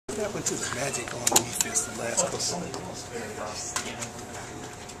happened to the Magic on defense the last couple of weeks?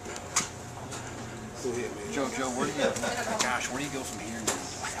 Go ahead, man. Joe, where do you go from here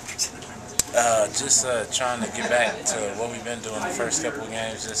after tonight? Just trying to get back to what we've been doing the first couple of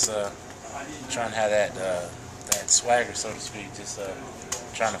games. Just trying to have that swagger, so to speak. Just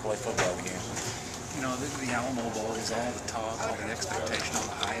trying to play football again. You know, the Alamo Bowl is all the talk, all the expectation, all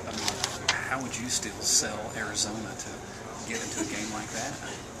the hype. I mean, how would you still sell Arizona to get into a game like that?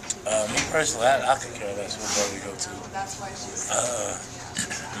 Me personally, I could care less what bowl we go to.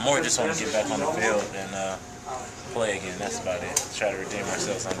 More just want to get back on the field and play again. That's about it. Try to redeem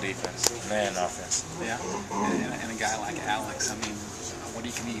ourselves on defense and offense. Yeah, and a guy like Alex, I mean, what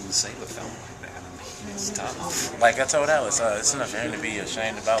can you even say to a fellow like that? I mean, it's tough. Like I told Alex, it's enough for him to be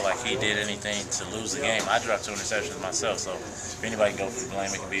ashamed about. Like he did anything to lose the game. I dropped 2 interceptions myself, so if anybody can go for the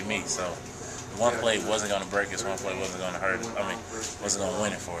blame, it can be me. So one play wasn't going to break us. One play wasn't going to hurt us. I mean, wasn't going to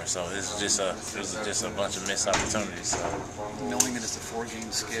win it for us. So it was just a bunch of missed opportunities. So. Knowing that it's a 4-game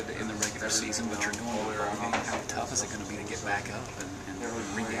skid in the regular season, but you're going to the ball game, how tough is it going to be to get back up and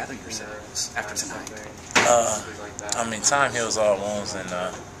regather yourselves after tonight? I mean, time heals all wounds, and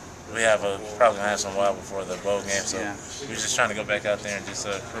we have probably going to have some while before the bowl game. So we're just trying to go back out there and just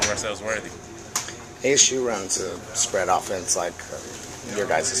prove ourselves worthy. ASU runs a spread offense like your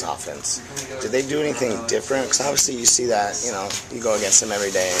guys' offense. Did they do anything different? Because obviously you see that, you go against them every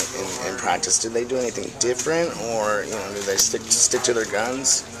day in practice. Did they do anything different, or, did they stick to their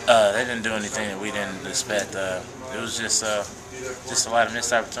guns? They didn't do anything that we didn't expect. It was just a lot of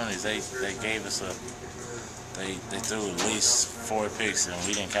missed opportunities. They gave us they threw at least 4 picks, and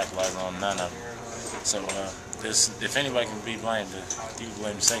we didn't capitalize on none of them. So if anybody can be blamed, you can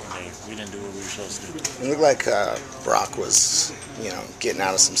blame the secondary. We didn't do what we were supposed to do. It looked like Brock was, getting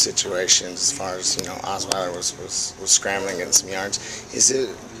out of some situations as far as, Osweiler was scrambling, getting some yards.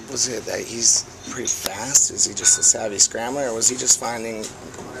 Was it that he's pretty fast? Is he just a savvy scrambler, or was he just finding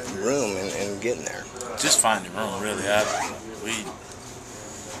room and getting there? Just finding room, really.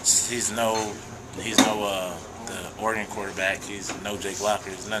 He's no the Oregon quarterback. He's no Jake Locker.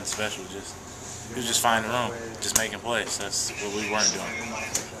 He's nothing special. He was just finding room, just making plays. That's what we weren't doing.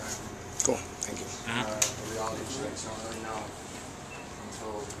 Cool. Thank you.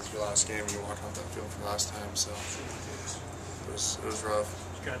 Until it's your last game and you're walking off that field for the last time, so it was rough.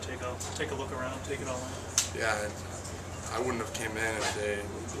 You gotta take a look around, take it all in. Yeah, I wouldn't have came in if they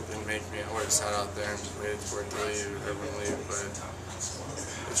didn't make me. I would have sat out there and just waited for it to leave, everyone leave, but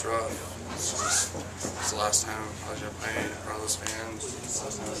it's rough. It's the last time I was going to play in front of those fans. It's the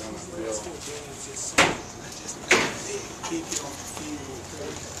last time I was on the field.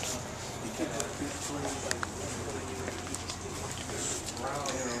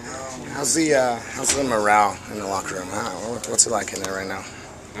 How's the morale in the locker room? What's it like in there right now?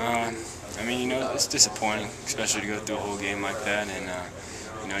 I mean, it's disappointing, especially to go through a whole game like that, and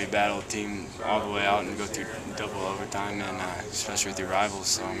you battle a team all the way out and go through double overtime, and especially with your rivals.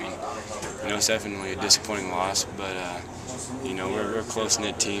 So I mean, it's definitely a disappointing loss, but we're a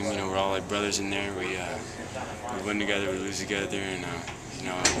close-knit team. We're all like brothers in there. We win together, we lose together, and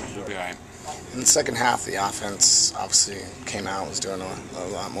we'll be all right. In the second half, the offense obviously came out, was doing a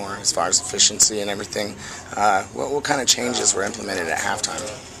lot more as far as efficiency and everything. What kind of changes were implemented at halftime?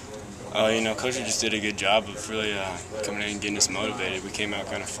 Coach just did a good job of really coming in and getting us motivated. We came out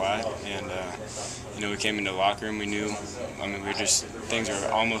kind of flat, and we came into the locker room. We knew, things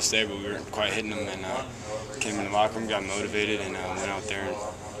were almost there, but we weren't quite hitting them. And came in the locker room, got motivated, and went out there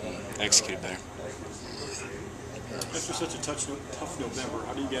and executed better. After such a tough November,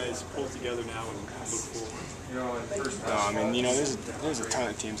 how do you guys pull it together now and look forward? There's a ton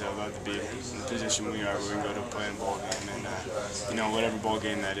of teams that would love to be in the position we are, where we can go to play in a bowl game, and whatever bowl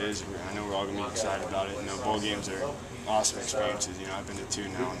game that is, I know we're all gonna be excited about it. Bowl games are awesome experiences. I've been to 2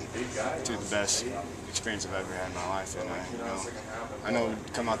 now, and 2 of the best experience I've ever had in my life. And I know we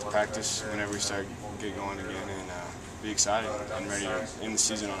come out to practice whenever we start get going again, and be excited and ready to end the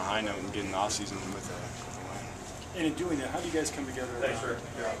season on a high note and get in the off season with a win. And in doing that, how do you guys come together?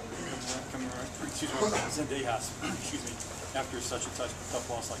 After such a tough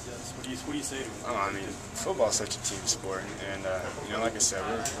loss like this, what do you say to them? Football is such a team sport, and like I said,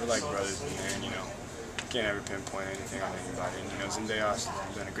 we're like brothers in there, and can't ever pinpoint anything on anybody. And Zendejas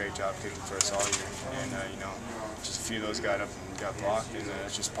has done a great job kicking for us all year, and just a few of those got up and got blocked, and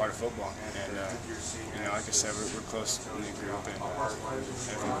it's just part of football. And like I said, we're close in the group, and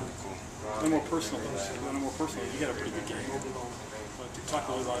everything will be cool. On a more personal, you got a pretty good game. But talk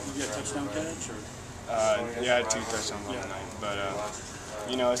a little about, you got a touchdown catch, or? Yeah, I had 2 touchdowns on the night, but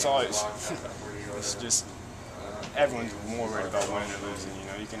it's always it's just everyone's more worried about winning or losing. You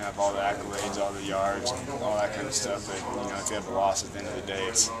know, you can have all the accolades, all the yards, all that kind of stuff, but you know, if you have a loss at the end of the day,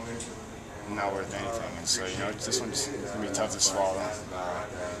 it's not worth anything. And so, you know, this one's gonna be tough to swallow.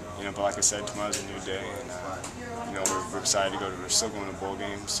 You know, but like I said, tomorrow's a new day, and you know, we're excited to go. We're still going to bowl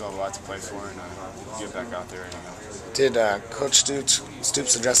game, still have a lot to play for, and get back out there. You know. Did Coach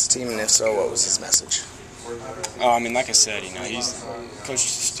Stoops address the team, and if so, what was his message? I mean, like I said, you know, Coach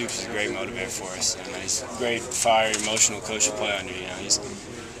Stoops is a great motivator for us. You know, he's a great, fiery, emotional coach to play under. You know, he's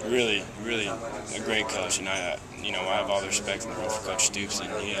really, really a great coach, and I have all the respect in the world for Coach Stoops,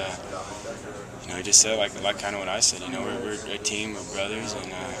 and he, you know, he just said like kind of what I said. You know, we're a team, we're brothers, and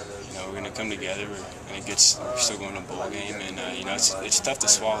you know, we're gonna come together. We're still going to bowl game, and you know, it's tough to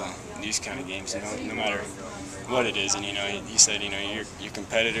swallow these kind of games. You know, no matter what it is, and you know, he said, you know, you're a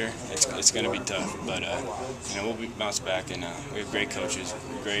competitor. It's going to be tough, but you know, we'll bounce back, and we have great coaches,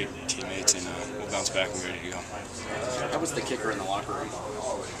 great teammates, and we'll bounce back and be ready to go. How was the kicker in the locker room?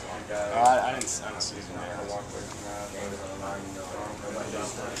 I didn't see him there.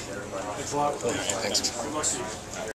 Thanks a lot. Thanks. Good luck to you.